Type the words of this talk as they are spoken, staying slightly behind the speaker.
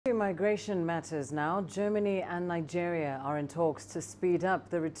migration matters now. Germany and Nigeria are in talks to speed up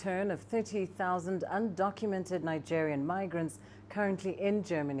the return of 30,000 undocumented Nigerian migrants currently in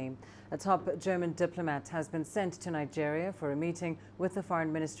Germany. A top German diplomat has been sent to Nigeria for a meeting with the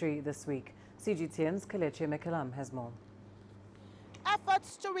Foreign Ministry this week. CGTN's Kelechi Emekalam has more.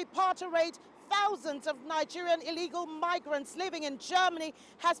 Efforts to repatriate thousands of Nigerian illegal migrants living in Germany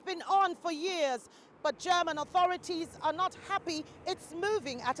has been on for years. But German authorities are not happy it's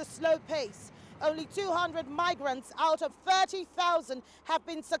moving at a slow pace. Only 200 migrants out of 30,000 have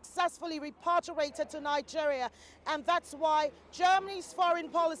been successfully repatriated to Nigeria. And that's why Germany's foreign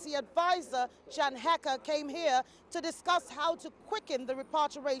policy advisor, Jan Hecker, came here to discuss how to quicken the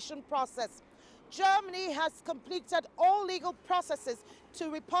repatriation process. Germany has completed all legal processes to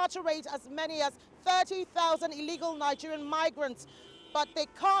repatriate as many as 30,000 illegal Nigerian migrants. But they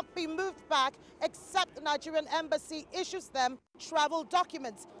can't be moved back except the Nigerian embassy issues them travel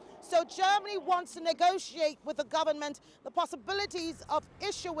documents. So Germany wants to negotiate with the government the possibilities of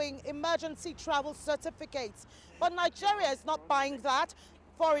issuing emergency travel certificates. But Nigeria is not buying that.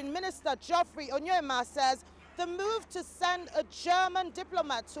 Foreign Minister Geoffrey Onyeama says the move to send a German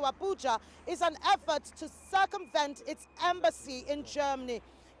diplomat to Abuja is an effort to circumvent its embassy in Germany.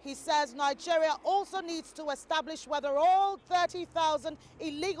 He says Nigeria also needs to establish whether all 30,000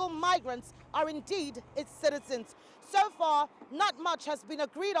 illegal migrants are indeed its citizens. So far, not much has been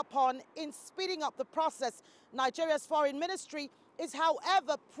agreed upon in speeding up the process. Nigeria's foreign ministry is,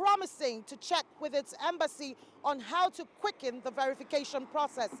 however, promising to check with its embassy on how to quicken the verification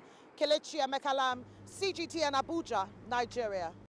process. Kelechi, Emekalam, CGTN, Abuja, Nigeria.